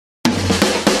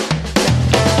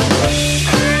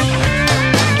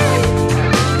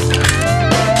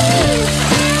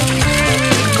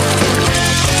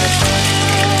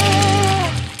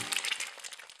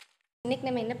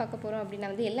நம்ம என்ன பார்க்க போகிறோம் அப்படின்னா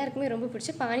வந்து எல்லாருக்குமே ரொம்ப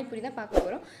பிடிச்ச பானிபூரி தான் பார்க்க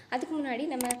போகிறோம். அதுக்கு முன்னாடி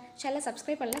நம்ம சேனலை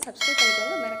சப்ஸ்கிரைப்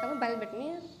பண்ணிக்கோங்க, மறக்காமல் பெல்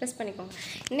பட்டனையும் ப்ரெஸ் பண்ணிக்கோங்க.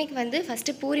 இன்றைக்கி வந்து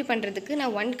ஃபஸ்ட்டு பூரி பண்ணுறதுக்கு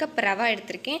நான் 1 கப் ரவா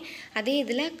எடுத்திருக்கேன். அதே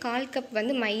இதில் 1/4 கப்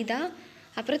வந்து மைதா,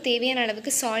 அப்புறம் தேவையான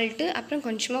அளவுக்கு சால்ட்டு, அப்புறம்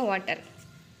கொஞ்சமாக வாட்டர்.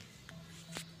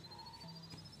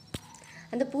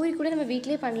 அந்த பூரி கூட நம்ம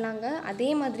வீட்டிலே பண்ணலாங்க, அதே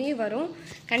மாதிரியே வரும்.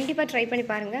 கண்டிப்பாக ட்ரை பண்ணி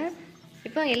பாருங்கள்.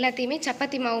 இப்போ எல்லாத்தையுமே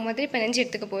சப்பாத்தி மாவு மாதிரி பிணைஞ்சு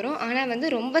எடுத்துக்க போகிறோம். ஆனால் வந்து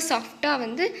ரொம்ப சாஃப்டாக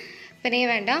வந்து பிணைய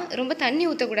வேண்டாம், ரொம்ப தண்ணி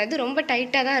ஊற்றக்கூடாது, ரொம்ப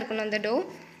டைட்டாக தான் இருக்கணும் அந்த டோ.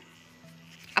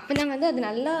 அப்போ தான் வந்து அது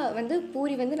நல்லா வந்து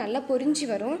பூரி வந்து நல்லா பொரிஞ்சு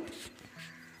வரும்.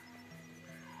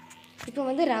 இப்போ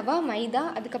வந்து ரவா, மைதா,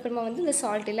 அதுக்கப்புறமா வந்து இந்த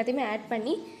சால்ட் எல்லாத்தையுமே ஆட்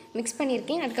பண்ணி மிக்ஸ்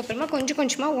பண்ணியிருக்கேன். அதுக்கப்புறமா கொஞ்சம்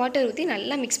கொஞ்சமாக வாட்டர் ஊற்றி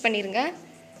நல்லா மிக்ஸ் பண்ணிடுங்க.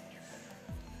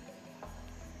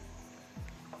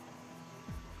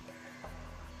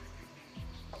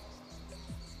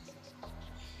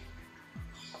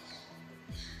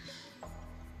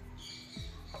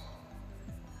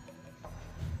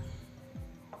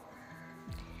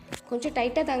 கொஞ்சம்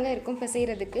டைட்டாக தாங்க இருக்கும்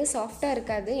பிசைகிறதுக்கு, சாஃப்டாக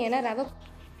இருக்காது.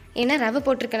 ஏன்னா ரவை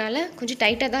போட்டிருக்கனால கொஞ்சம்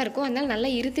டைட்டாக தான் இருக்கும். அதனால் நல்லா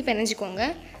இறுத்தி பிணைஞ்சிக்கோங்க.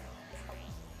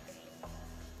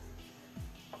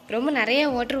 ரொம்ப நிறையா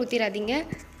வாட்டர் ஊற்றிடாதீங்க,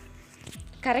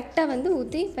 கரெக்டாக வந்து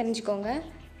ஊற்றி பிணைஞ்சிக்கோங்க.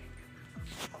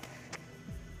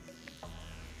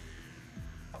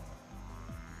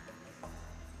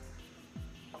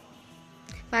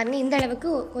 பாருங்கள், இந்த அளவுக்கு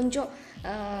கொஞ்சம்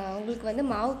உங்களுக்கு வந்து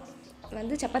மாவு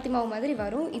வந்து சப்பாத்தி மாவு மாதிரி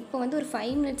வரும். இப்போ வந்து ஒரு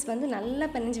 5 மினிட்ஸ் வந்து நல்லா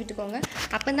பிணைஞ்சு விட்டுக்கோங்க.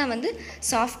 அப்போ தான் வந்து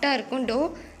சாஃப்டாக இருக்கும் டோ,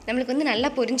 நம்மளுக்கு வந்து நல்லா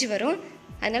பொரிஞ்சு வரும்.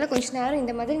 அதனால் கொஞ்சம் நேரம்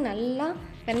இந்த மாதிரி நல்லா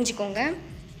பிணைஞ்சிக்கோங்க.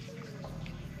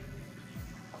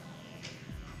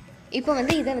 இப்போ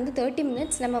வந்து இதை வந்து 30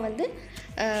 மினிட்ஸ் நம்ம வந்து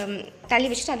தள்ளி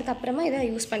வச்சுட்டு அதுக்கப்புறமா இதை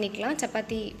யூஸ் பண்ணிக்கலாம்,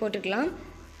 சப்பாத்தி போட்டுக்கலாம்.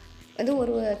 அது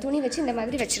ஒரு துணி வச்சு இந்த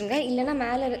மாதிரி வச்சுருங்க, இல்லைனா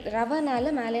மேலே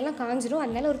ரவைனால மேலெல்லாம் காஞ்சிரும்.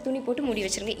 அதனால ஒரு துணி போட்டு மூடி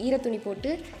வச்சுருங்க, ஈர துணி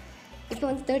போட்டு. இப்போ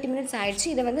வந்து 30 மினிட்ஸ் ஆயிடுச்சு.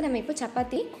 இதை வந்து நம்ம இப்போ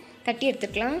சப்பாத்தி தட்டி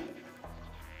எடுத்துக்கலாம்.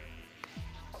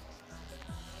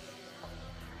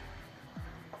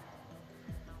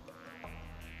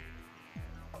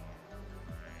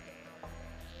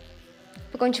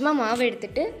 இப்போ கொஞ்சமாக மாவு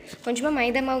எடுத்துட்டு கொஞ்சமாக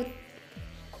மைதா மாவு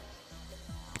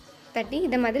தட்டி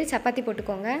இதை மாதிரி சப்பாத்தி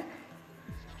போட்டுக்கோங்க.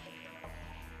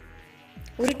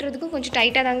 உருட்டுறதுக்கும் கொஞ்சம்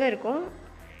டைட்டாக தாங்க இருக்கும்.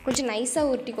 கொஞ்சம் நைஸாக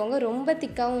உருட்டிக்கோங்க, ரொம்ப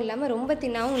திக்காகவும் இல்லாமல் ரொம்ப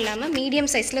தின்னாகவும் இல்லாமல் மீடியம்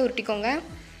சைஸில் உருட்டிக்கோங்க.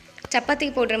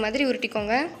 சப்பாத்திக்கு போடுற மாதிரி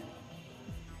உருட்டிக்கோங்க.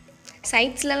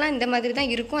 சைட்ஸ்லலாம் இந்த மாதிரி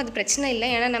தான் இருக்கும், அது பிரச்சனை இல்லை.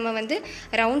 ஏன்னா நம்ம வந்து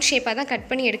ரவுண்ட் ஷேப்பாக தான் கட்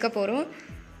பண்ணி எடுக்க போகிறோம்.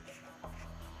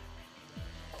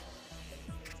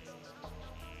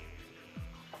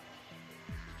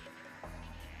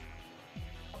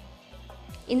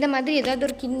 இந்த மாதிரி ஏதாவது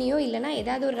ஒரு கிண்ணியோ இல்லைனா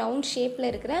ஏதாவது ஒரு ரவுண்ட்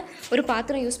ஷேப்பில் இருக்கிற ஒரு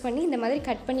பாத்திரம் யூஸ் பண்ணி இந்த மாதிரி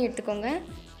கட் பண்ணி எடுத்துக்கோங்க.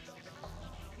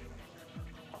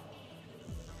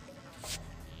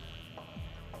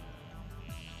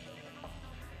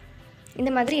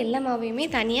 இந்த மாதிரி எல்லா மாவையுமே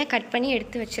தனியாக கட் பண்ணி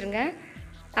எடுத்து வச்சுருங்க.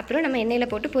 அப்புறம் நம்ம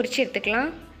எண்ணெயில் போட்டு பொரிச்சு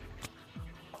எடுத்துக்கலாம்.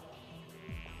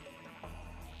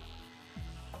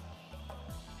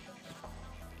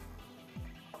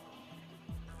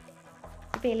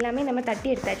 இப்போ எல்லாமே நம்ம தட்டி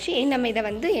எடுத்தாச்சு. நம்ம இதை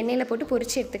வந்து எண்ணெயில் போட்டு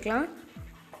பொரிச்சு எடுத்துக்கலாம்.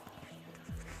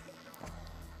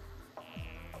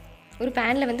 ஒரு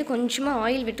பேனில் வந்து கொஞ்சமாக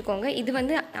ஆயில் விட்டுக்கோங்க. இது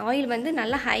வந்து ஆயில் வந்து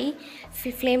நல்லா ஹை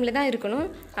ஃப்ளேமில் தான் இருக்கணும்,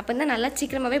 அப்போ தான் நல்லா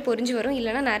சீக்கிரமாகவே பொரிஞ்சு வரும்.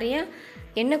 இல்லைனா நிறையா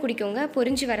எண்ணெய் குடிக்கோங்க,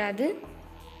 பொரிஞ்சு வராது.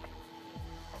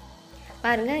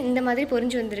 பாருங்கள், இந்த மாதிரி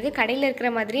பொரிஞ்சு வந்துருக்கு. கடையில் இருக்கிற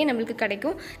மாதிரியே நம்மளுக்கு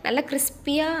கிடைக்கும். நல்லா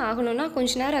கிறிஸ்பியாக ஆகணும்னா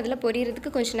கொஞ்சம் நேரம் அதில்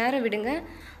பொரியறதுக்கு கொஞ்சம் நேரம் விடுங்க,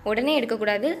 உடனே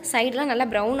எடுக்கக்கூடாது. சைடெலாம் நல்லா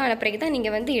ப்ரௌன் ஆன பிறகு தான்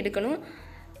நீங்கள் வந்து எடுக்கணும்.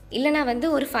 இல்லைனா வந்து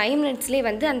ஒரு 5 மினிட்ஸ்லேயே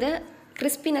வந்து அந்த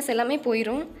கிறிஸ்பினஸ் எல்லாமே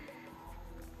போயிடும்.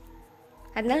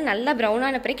 அதனால நல்லா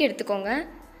ப்ரௌனான பிறகு எடுத்துக்கோங்க.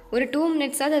 ஒரு 2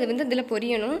 மினிட்ஸாவது அது வந்து இதில்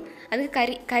பொரியணும்.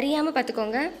 அதுக்கு கரியாமல்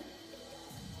பார்த்துக்கோங்க.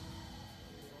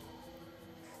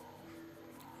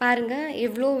 பாருங்கள்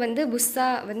எவ்வளோ வந்து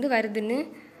புஷ்ஷாக வந்து வருதுன்னு.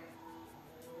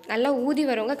 நல்லா ஊதி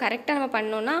வருங்க. கரெக்டாக நம்ம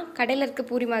பண்ணோன்னா கடையில் இருக்க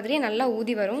பூரி மாதிரியே நல்லா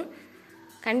ஊதி வரும்.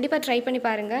 கண்டிப்பாக ட்ரை பண்ணி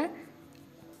பாருங்கள்.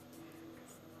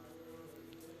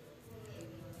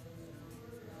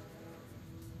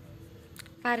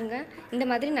 பாருங்கள், இந்த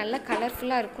மாதிரி நல்லா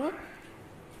கலர்ஃபுல்லாக இருக்கும்.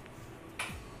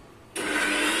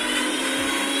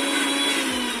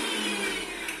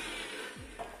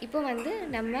 இப்போ வந்து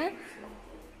நம்ம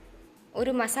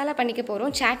ஒரு மசாலா பண்ணிக்க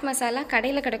போகிறோம். சாட் மசாலா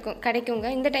கடையில் கிடைக்குங்க.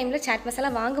 இந்த டைமில் சாட் மசாலா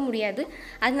வாங்க முடியாது,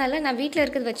 அதனால நான் வீட்டில்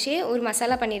இருக்கிறத வச்சே ஒரு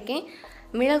மசாலா பண்ணியிருக்கேன்.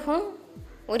 மிளகும்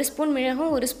 1 ஸ்பூன்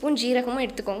மிளகும் 1 ஸ்பூன் ஜீரகமும்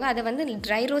எடுத்துக்கோங்க. அதை வந்து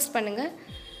ட்ரை ரோஸ்ட் பண்ணுங்கள்,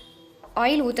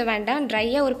 ஆயில் ஊற்ற வேண்டாம்.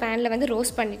 ட்ரையாக ஒரு பேனில் வந்து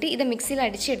ரோஸ்ட் பண்ணிவிட்டு இதை மிக்சியில்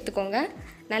அடித்து எடுத்துக்கோங்க.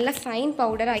 நல்லா ஃபைன்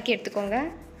பவுடர் ஆக்கி எடுத்துக்கோங்க.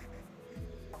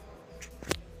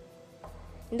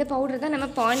 இந்த பவுடர் தான் நம்ம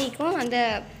பானிக்கும் அந்த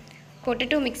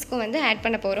பொட்டேட்டோ மிக்ஸ்க்கும் வந்து ஆட்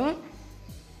பண்ண போகிறோம்.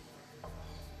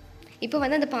 இப்போ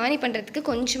வந்து அந்த பானி பண்ணுறதுக்கு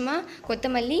கொஞ்சமாக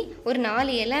கொத்தமல்லி, ஒரு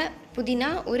 4 இலை புதினா,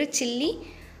 ஒரு சில்லி,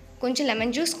 கொஞ்சம்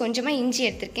லெமன் ஜூஸ், கொஞ்சமாக இஞ்சி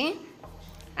எடுத்திருக்கேன்.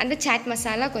 அந்த சாட்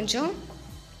மசாலா கொஞ்சம்.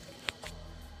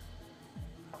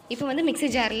 இப்போ வந்து மிக்ஸி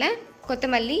ஜாரில்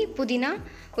கொத்தமல்லி, புதினா,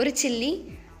 ஒரு சில்லி,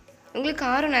 உங்களுக்கு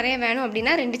காரம் நிறைய வேணும்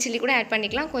அப்படின்னா 2 சில்லி கூட ஆட்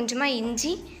பண்ணிக்கலாம். கொஞ்சமாக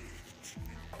இஞ்சி,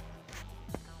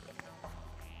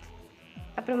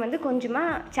 அப்புறம் வந்து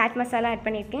கொஞ்சமாக சாட் மசாலா ஆட்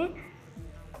பண்ணியிருக்கேன்.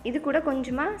 இது கூட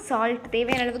கொஞ்சமாக சால்ட்,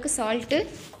 தேவையான அளவுக்கு சால்ட்டு,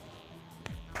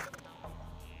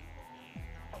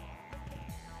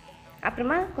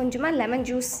 அப்புறமா கொஞ்சமாக லெமன்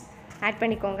ஜூஸ் ஆட்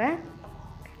பண்ணிக்கோங்க.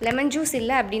 லெமன் ஜூஸ்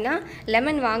இல்லை அப்படின்னா,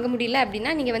 லெமன் வாங்க முடியல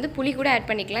அப்படின்னா நீங்கள் வந்து புளி கூட ஆட்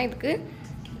பண்ணிக்கலாம். இதுக்கு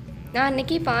நான்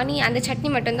அன்றைக்கி பானி அந்த சட்னி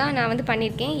மட்டும்தான் நான் வந்து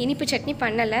பண்ணியிருக்கேன், இனிப்பு சட்னி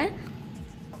பண்ணலை.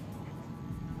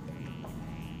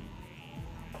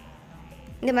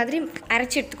 இந்த மாதிரி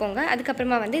அரைச்சி எடுத்துக்கோங்க.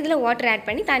 அதுக்கப்புறமா வந்து இதில் வாட்டர் ஆட்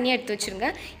பண்ணி தனியாக எடுத்து வச்சுருங்க.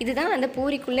 இதுதான் அந்த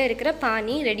பூரிக்குள்ளே இருக்கிற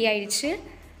பானி ரெடி ஆயிடுச்சு.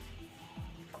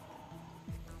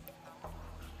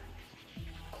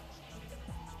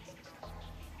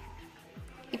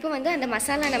 இப்போ வந்து அந்த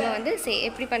மசாலா நம்ம வந்து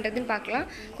எப்படி பண்ணுறதுன்னு பார்க்கலாம்.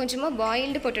 கொஞ்சமாக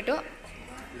பாயில்டு பொட்டேட்டோ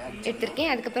எடுத்திருக்கேன்.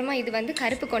 அதுக்கப்புறமா இது வந்து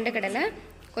கருப்பு கொண்டக்கடலை,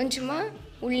 கொஞ்சமாக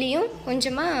உள்ளியும்,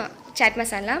 கொஞ்சமாக சாட்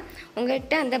மசாலா.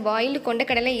 உங்கள்கிட்ட அந்த பாயில்டு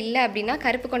கொண்டக்கடலை இல்லை அப்படின்னா,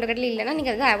 கருப்பு கொண்டக்கடலை இல்லைன்னா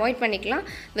நீங்கள் அதை அவாய்ட் பண்ணிக்கலாம்.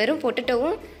 வெறும்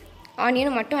பொட்டேட்டோவும்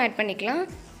ஆனியனும் மட்டும் ஆட் பண்ணிக்கலாம்.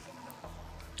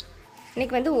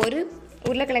 இன்றைக்கி வந்து ஒரு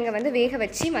உருளைக்கிழங்கை வந்து வேக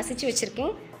வச்சு மசிச்சு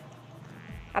வச்சுருக்கேன்.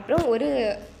 அப்புறம் ஒரு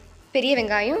பெரிய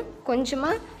வெங்காயம்,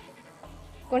 கொஞ்சமாக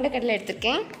கொண்டக்கடலை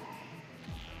எடுத்திருக்கேன்.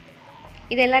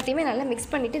 இது எல்லாத்தையுமே நல்லா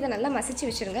மிக்ஸ் பண்ணிவிட்டு இதை நல்லா மசிச்சு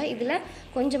வச்சுருங்க. இதில்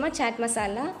கொஞ்சமாக சாட்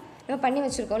மசாலா நம்ம பண்ணி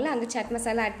வச்சுருக்கோம்ல, அந்த சாட்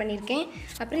மசாலா ஆட் பண்ணியிருக்கேன்.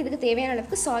 அப்புறம் இதுக்கு தேவையான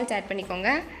அளவுக்கு சால்ட் ஆட் பண்ணிக்கோங்க.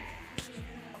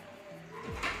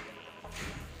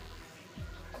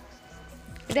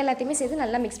 இது எல்லாத்தையுமே சேர்த்து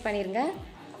நல்லா மிக்ஸ் பண்ணிடுங்க.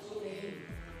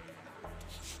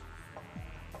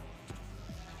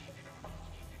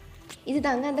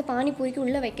 இதுதாங்க அந்த பானிபூரிக்கு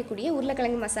உள்ளே வைக்கக்கூடிய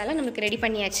உருளைக்கிழங்கு மசாலா நம்மளுக்கு ரெடி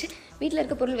பண்ணியாச்சு. வீட்டில்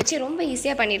இருக்க பொருள் வச்சு ரொம்ப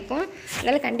ஈஸியாக பண்ணியிருக்கோம்.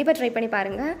 அதனால் கண்டிப்பாக ட்ரை பண்ணி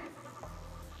பாருங்கள்.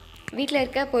 வீட்டில்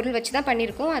இருக்க பொருள் வச்சு தான்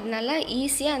பண்ணியிருக்கோம். அதனால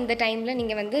ஈஸியாக அந்த டைமில்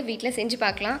நீங்கள் வந்து வீட்டில் செஞ்சு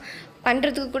பார்க்கலாம்.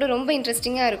 பண்ணுறதுக்கு கூட ரொம்ப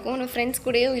இன்ட்ரெஸ்டிங்காக இருக்கும். நம்ம ஃப்ரெண்ட்ஸ்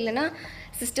கூடயோ இல்லைனா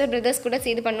சிஸ்டர் பிரதர்ஸ் கூட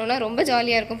சேர்ந்து பண்ணோன்னா ரொம்ப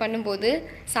ஜாலியாக இருக்கும். பண்ணும்போது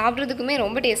சாப்பிட்றதுக்குமே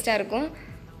ரொம்ப டேஸ்ட்டாக இருக்கும்.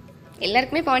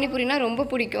 எல்லாருக்குமே பானிபூரினா ரொம்ப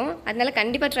பிடிக்கும். அதனால்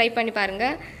கண்டிப்பாக ட்ரை பண்ணி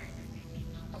பாருங்கள்.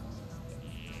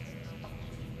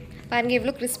 பாருங்கள்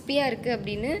எவ்வளோ கிறிஸ்பியாக இருக்குது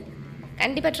அப்படின்னு.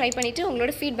 கண்டிப்பாக ட்ரை பண்ணிவிட்டு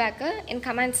உங்களோட ஃபீட்பேக்கை என்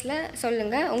கமெண்ட்ஸில்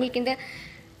சொல்லுங்கள். உங்களுக்கு இந்த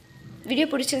வீடியோ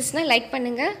பிடிச்சிருந்துச்சுன்னா லைக்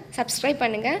பண்ணுங்கள், சப்ஸ்கிரைப்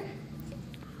பண்ணுங்கள்.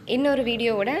 இன்னொரு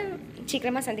வீடியோவோட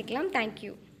சீக்கிரமாக சந்திக்கலாம்.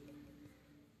 தேங்க்யூ.